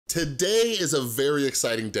Today is a very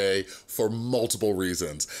exciting day for multiple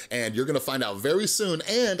reasons, and you're gonna find out very soon,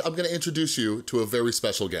 and I'm gonna introduce you to a very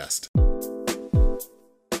special guest.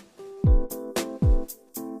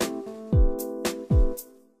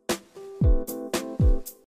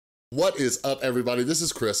 What is up, everybody? This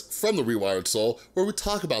is Chris from The Rewired Soul, where we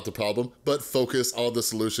talk about the problem, but focus on the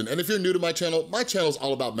solution. And if you're new to my channel is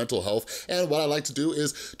all about mental health, and what I like to do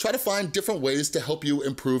is try to find different ways to help you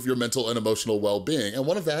improve your mental and emotional well-being, and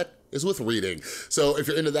one of that is with reading. So if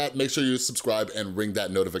you're into that, make sure you subscribe and ring that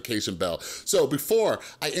notification bell. So before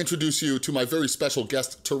I introduce you to my very special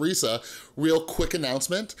guest, Theresa, real quick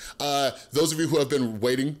announcement. Those of you who have been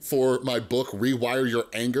waiting for my book, Rewire Your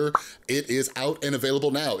Anger, it is out and available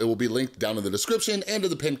now. It will be linked down in the description and in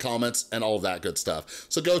the pinned comments and all of that good stuff.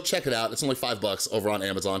 So go check it out. It's only $5 over on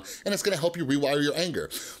Amazon, and it's gonna help you rewire your anger.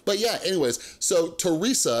 But yeah, anyways, so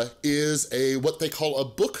Theresa is what they call a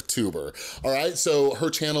booktuber, all right? So her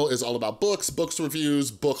channel is all about books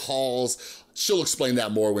reviews, book hauls. She'll explain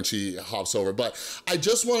that more when she hops over. But I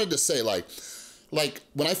just wanted to say, like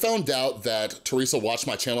when I found out that Theresa watched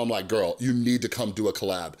my channel, I'm like, girl, you need to come do a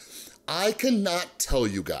collab. I cannot tell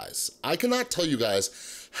you guys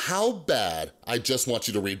how bad I just want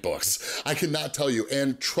you to read books. I cannot tell you,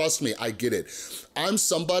 and trust me, I get it. I'm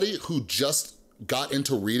somebody who just got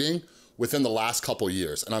into reading within the last couple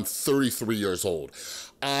years, and I'm 33 years old.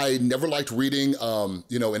 I never liked reading,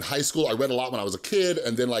 you know, in high school. I read a lot when I was a kid,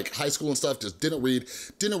 and then like high school and stuff, just didn't read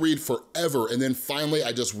forever. And then finally,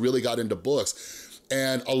 I just really got into books.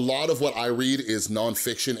 And a lot of what I read is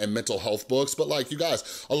nonfiction and mental health books, but like you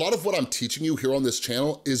guys, a lot of what I'm teaching you here on this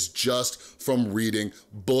channel is just from reading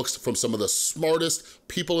books from some of the smartest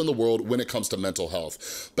people in the world when it comes to mental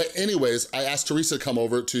health. But anyways, I asked Theresa to come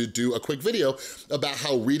over to do a quick video about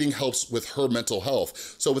how reading helps with her mental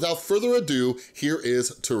health. So without further ado, here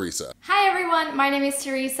is Theresa. Hi everyone, my name is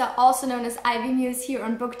Theresa, also known as Ivymuse here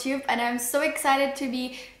on booktube, and I'm so excited to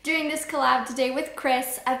be doing this collab today with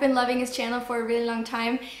Chris. I've been loving his channel for a really long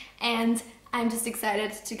time, and I'm just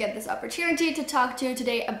excited to get this opportunity to talk to you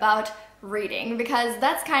today about reading, because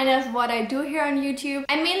that's kind of what I do here on YouTube.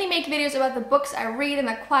 I mainly make videos about the books I read and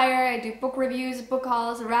acquire. I do book reviews, book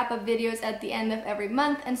hauls, wrap-up videos at the end of every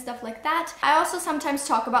month and stuff like that. I also sometimes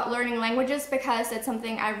talk about learning languages because it's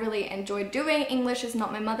something I really enjoy doing. English is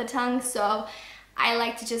not my mother tongue, so I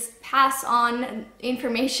like to just pass on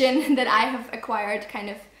information that I have acquired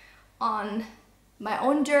kind of on my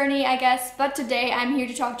own journey, I guess. But today I'm here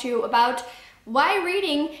to talk to you about why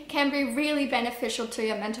reading can be really beneficial to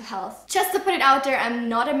your mental health. Just to put it out there, I'm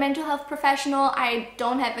not a mental health professional. I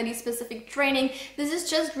don't have any specific training. This is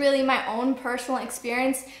just really my own personal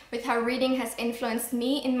experience with how reading has influenced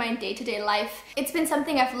me in my day-to-day life. It's been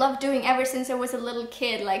something I've loved doing ever since I was a little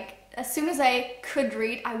kid. Like, as soon as I could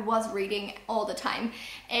read, I was reading all the time.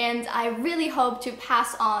 And I really hope to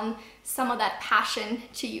pass on some of that passion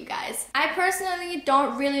to you guys. I personally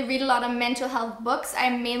don't really read a lot of mental health books. I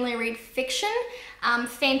mainly read fiction,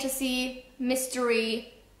 fantasy,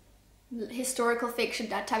 mystery, historical fiction,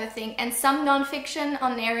 that type of thing, and some non-fiction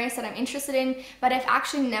on areas that I'm interested in, but I've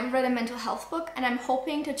actually never read a mental health book, and I'm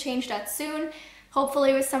hoping to change that soon,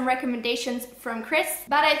 hopefully with some recommendations from Chris.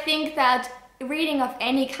 But I think that reading of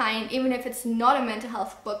any kind, even if it's not a mental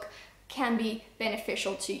health book, can be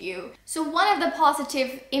beneficial to you. So one of the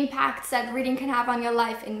positive impacts that reading can have on your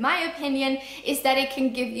life, in my opinion, is that it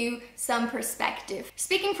can give you some perspective.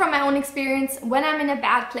 Speaking from my own experience, when I'm in a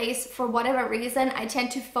bad place, for whatever reason, I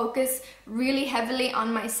tend to focus really heavily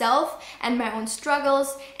on myself and my own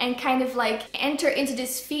struggles, and kind of like enter into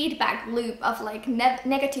this feedback loop of like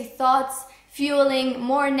negative thoughts, fueling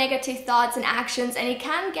more negative thoughts and actions, and it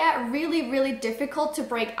can get really difficult to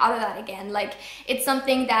break out of that again. Like, it's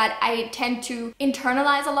something that I tend to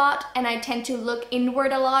internalize a lot, and I tend to look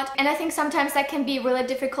inward a lot, and I think sometimes that can be really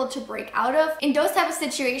difficult to break out of. In those type of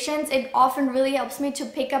situations, it often really helps me to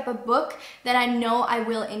pick up a book that I know I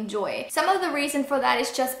will enjoy. Some of the reason for that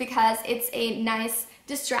is just because it's a nice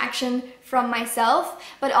distraction from myself,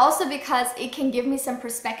 but also because it can give me some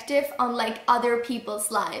perspective on like other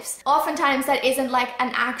people's lives. Oftentimes that isn't like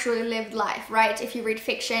an actually lived life, right? If you read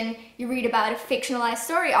fiction, you read about a fictionalized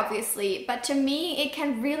story, obviously, but to me it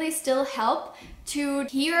can really still help to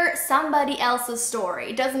hear somebody else's story.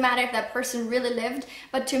 It doesn't matter if that person really lived,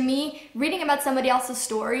 but to me, reading about somebody else's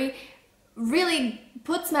story really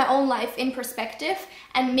puts my own life in perspective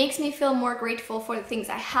and makes me feel more grateful for the things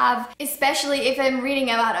I have, especially if I'm reading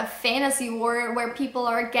about a fantasy war where people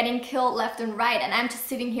are getting killed left and right, and I'm just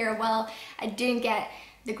sitting here, well, I didn't get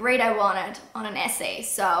the grade I wanted on an essay,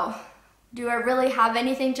 so do I really have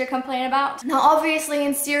anything to complain about? Now, obviously,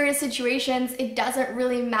 in serious situations, it doesn't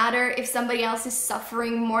really matter if somebody else is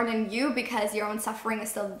suffering more than you, because your own suffering is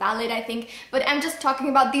still valid, I think. But I'm just talking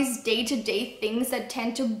about these day-to-day things that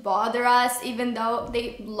tend to bother us, even though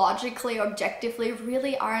they logically, objectively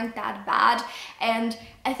really aren't that bad. And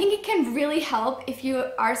I think it can really help if you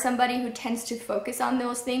are somebody who tends to focus on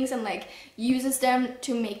those things and like uses them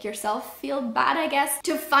to make yourself feel bad, I guess,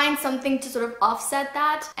 to find something to sort of offset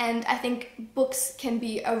that. And I think books can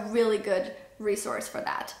be a really good resource for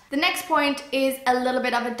that. The next point is a little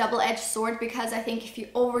bit of a double-edged sword, because I think if you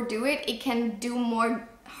overdo it, it can do more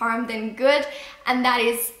harm than good, and that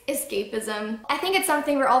is escapism. I think it's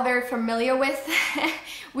something we're all very familiar with.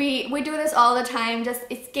 we do this all the time, just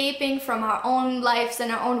escaping from our own lives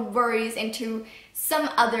and our own worries into some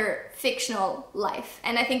other fictional life.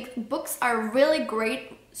 And I think books are a really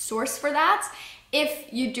great source for that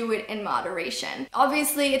if you do it in moderation.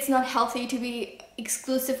 Obviously, it's not healthy to be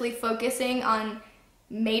exclusively focusing on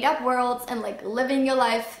made-up worlds and like living your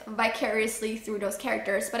life vicariously through those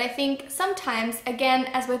characters. But I think sometimes, again,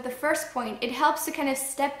 as with the first point, it helps to kind of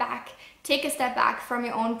step back, take a step back from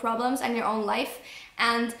your own problems and your own life,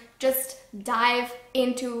 and just dive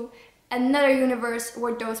into another universe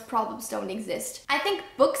where those problems don't exist. I think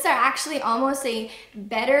books are actually almost a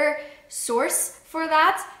better source for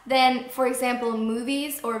that than, for example,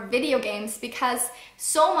 movies or video games, because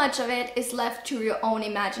so much of it is left to your own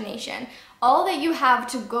imagination. All that you have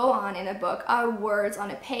to go on in a book are words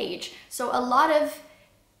on a page. So a lot of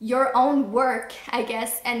your own work, I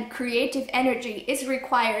guess, and creative energy is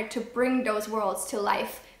required to bring those worlds to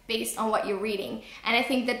life based on what you're reading. And I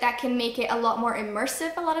think that that can make it a lot more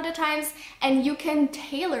immersive a lot of the times, and you can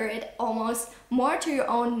tailor it almost more to your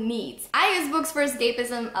own needs. I use books for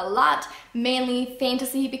escapism a lot, mainly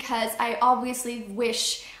fantasy, because I obviously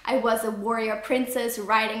wish I was a warrior princess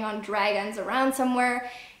riding on dragons around somewhere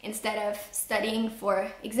instead of studying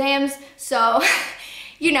for exams. So,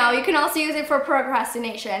 you know, you can also use it for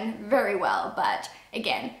procrastination very well, but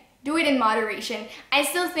again, do it in moderation. I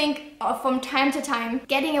still think from time to time,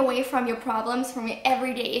 getting away from your problems, from your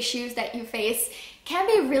everyday issues that you face, can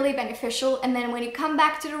be really beneficial. And then when you come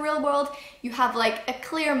back to the real world, you have like a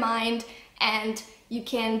clear mind and you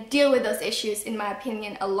can deal with those issues, in my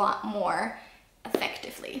opinion, a lot more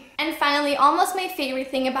effectively. And finally, almost my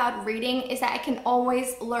favorite thing about reading is that I can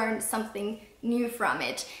always learn something new from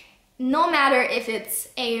it. No matter if it's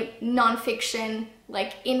a non-fiction,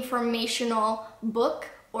 like informational book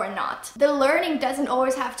or not. The learning doesn't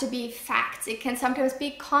always have to be facts. It can sometimes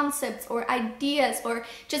be concepts or ideas, or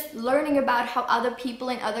just learning about how other people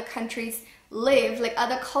in other countries live, like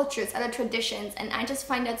other cultures, other traditions. And I just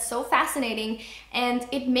find that so fascinating, and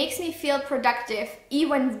it makes me feel productive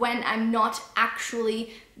even when I'm not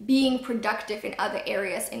actually being productive in other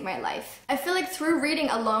areas in my life. I feel like through reading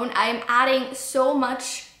alone, I'm adding so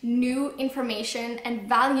much new information and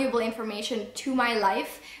valuable information to my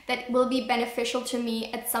life that will be beneficial to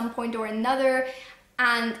me at some point or another,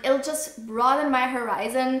 and it'll just broaden my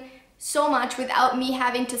horizon so much without me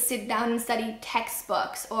having to sit down and study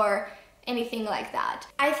textbooks or anything like that.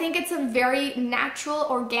 I think it's a very natural,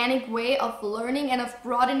 organic way of learning and of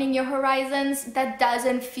broadening your horizons that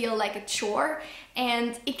doesn't feel like a chore,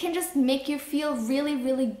 and it can just make you feel really,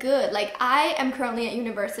 really good. Like, I am currently at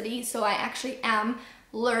university, so I actually am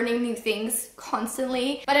learning new things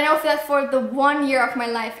constantly. But I know that for the 1 year of my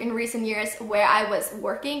life in recent years where I was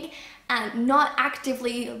working and not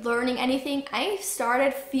actively learning anything, I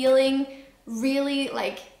started feeling really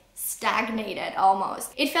like stagnated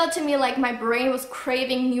almost. It felt to me like my brain was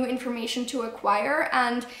craving new information to acquire,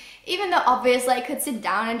 and even though obviously I could sit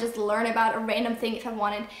down and just learn about a random thing if I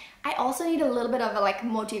wanted, I also need a little bit of a like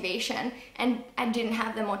motivation, and I didn't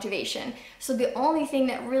have the motivation. So the only thing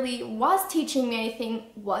that really was teaching me anything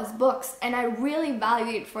was books, and I really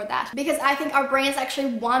valued it for that, because I think our brains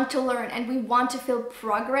actually want to learn and we want to feel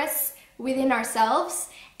progress within ourselves,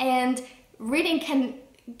 and reading can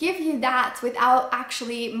give you that without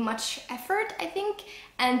actually much effort, I think,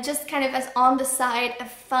 and just kind of as on the side, a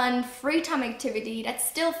fun free time activity that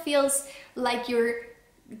still feels like you're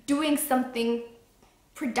doing something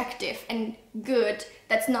productive and good,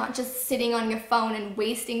 that's not just sitting on your phone and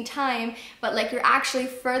wasting time, but like you're actually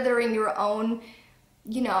furthering your own,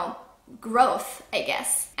 you know, growth, I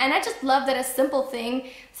guess. And I just love that a simple thing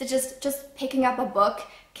such as just picking up a book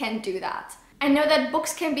can do that. I know that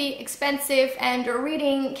books can be expensive and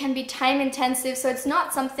reading can be time intensive, so it's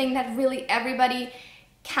not something that really everybody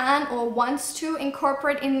can or wants to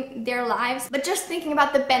incorporate in their lives. But just thinking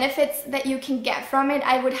about the benefits that you can get from it,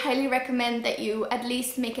 I would highly recommend that you at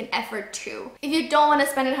least make an effort to. If you don't want to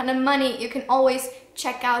spend a ton of money, you can always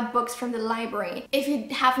check out books from the library. If you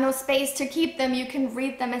have no space to keep them, you can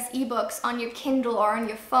read them as ebooks on your Kindle or on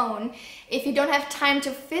your phone. If you don't have time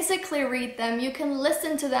to physically read them, you can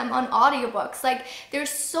listen to them on audiobooks. Like, there's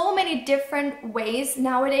so many different ways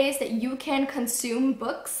nowadays that you can consume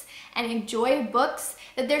books and enjoy books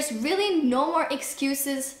that there's really no more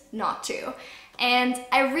excuses not to. And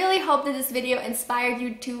I really hope that this video inspired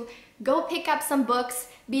you to go pick up some books,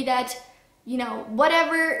 be that, you know,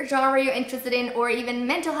 whatever genre you're interested in, or even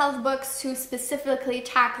mental health books to specifically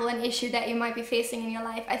tackle an issue that you might be facing in your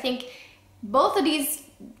life. I think both of these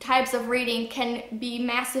types of reading can be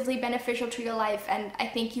massively beneficial to your life, and I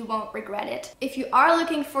think you won't regret it. If you are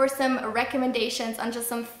looking for some recommendations on just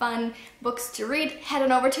some fun books to read, head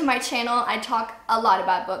on over to my channel. I talk a lot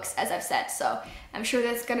about books, as I've said, so I'm sure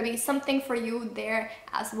there's gonna be something for you there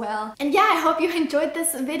as well. And yeah, I hope you enjoyed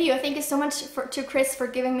this video. Thank you so much to Chris for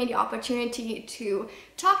giving me the opportunity to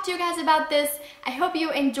talk to you guys about this. I hope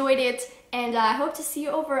you enjoyed it, and I hope to see you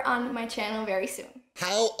over on my channel very soon.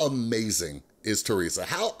 How amazing is Theresa?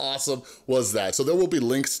 How awesome was that? So there will be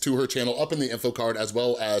links to her channel up in the info card as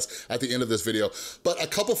well as at the end of this video. But a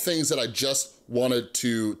couple things that I just wanted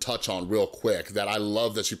to touch on real quick that I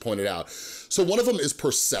love that she pointed out. So one of them is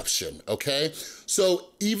perception, okay? So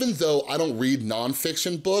even though I don't read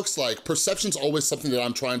nonfiction books, like, perception's always something that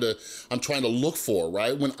I'm trying to look for,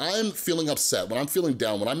 right? When I'm feeling upset, when I'm feeling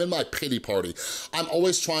down, when I'm in my pity party, I'm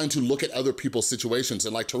always trying to look at other people's situations.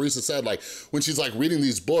 And like Theresa said, like, when she's like reading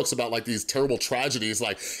these books about like these terrible tragedies,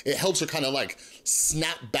 like, it helps her kind of like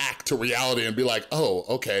snap back to reality and be like, oh,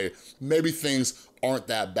 okay, maybe things aren't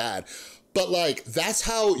that bad. But like, that's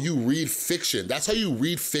how you read fiction. That's how you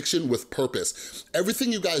read fiction with purpose. Everything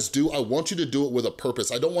you guys do, I want you to do it with a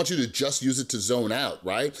purpose. I don't want you to just use it to zone out,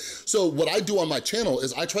 right? So what I do on my channel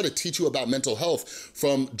is I try to teach you about mental health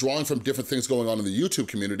from drawing from different things going on in the YouTube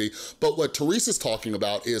community. But what Theresa's talking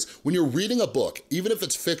about is when you're reading a book, even if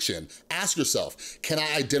it's fiction, ask yourself, can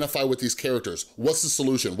I identify with these characters? What's the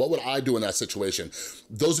solution? What would I do in that situation?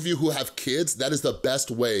 Those of you who have kids, that is the best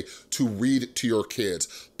way to read to your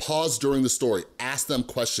kids. Pause during the story, ask them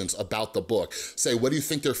questions about the book. Say, what do you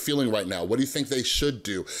think they're feeling right now? What do you think they should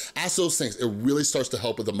do? Ask those things. It really starts to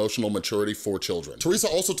help with emotional maturity for children. Theresa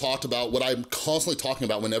also talked about what I'm constantly talking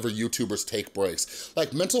about whenever YouTubers take breaks.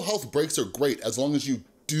 Like, mental health breaks are great as long as you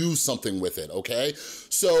do something with it, okay?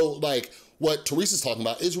 So like, what Theresa's talking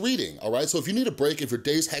about is reading, all right? So if you need a break, if your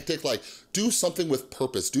day's hectic, like, do something with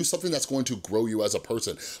purpose. Do something that's going to grow you as a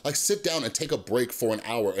person. Like, sit down and take a break for an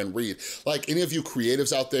hour and read. Like, any of you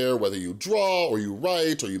creatives out there, whether you draw or you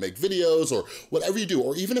write or you make videos or whatever you do,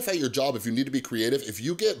 or even if at your job, if you need to be creative, if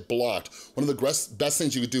you get blocked, one of the best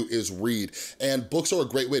things you could do is read. And books are a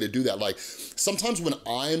great way to do that. Like, sometimes when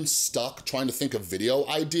I'm stuck trying to think of video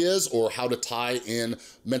ideas or how to tie in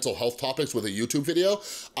mental health topics with a YouTube video,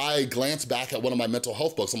 I glance back at one of my mental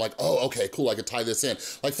health books. I'm like, oh, okay, cool, I could tie this in.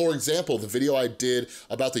 Like, for example, the video I did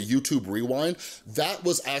about the YouTube Rewind, that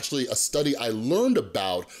was actually a study I learned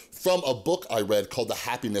about from a book I read called The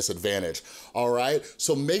Happiness Advantage, all right?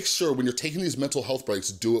 So make sure when you're taking these mental health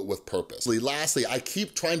breaks, do it with purpose. Lastly, I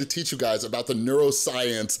keep trying to teach you guys about the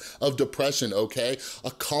neuroscience of depression, okay?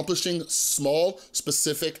 Accomplishing small,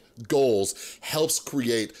 specific goals helps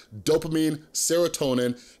create dopamine,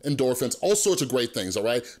 serotonin, endorphins, all sorts of great things, all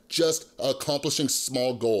right? Just accomplishing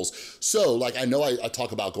small goals. So, like, I know I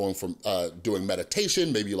talk about going from doing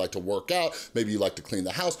meditation, maybe you like to work out, maybe you like to clean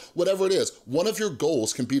the house, whatever it is, one of your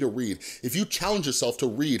goals can be to read. If you challenge yourself to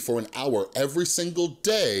read for an hour every single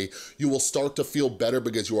day, you will start to feel better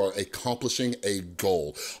because you are accomplishing a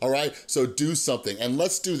goal, all right? So do something, and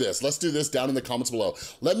let's do this. Let's do this down in the comments below.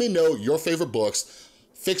 Let me know your favorite books,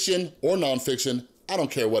 fiction or nonfiction. I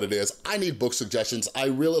don't care what it is. I need book suggestions. I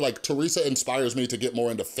really, like, Theresa inspires me to get more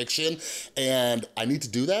into fiction, and I need to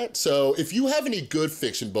do that. So if you have any good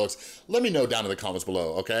fiction books, let me know down in the comments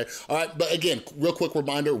below, okay? All right, but again, real quick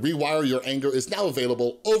reminder, Rewire Your Anger is now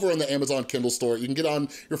available over in the Amazon Kindle store. You can get on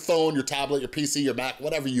your phone, your tablet, your PC, your Mac,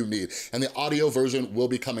 whatever you need. And the audio version will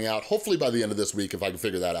be coming out hopefully by the end of this week if I can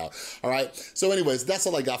figure that out, all right? So anyways, that's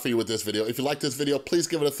all I got for you with this video. If you like this video, please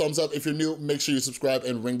give it a thumbs up. If you're new, make sure you subscribe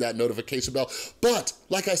and ring that notification bell. But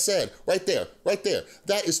like I said, right there,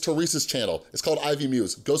 that is Theresa's channel. It's called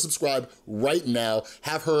Ivymuse. Go subscribe right now.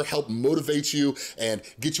 Have her help motivate you and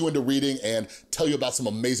get you into reading and tell you about some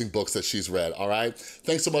amazing books that she's read, all right?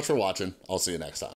 Thanks so much for watching. I'll see you next time.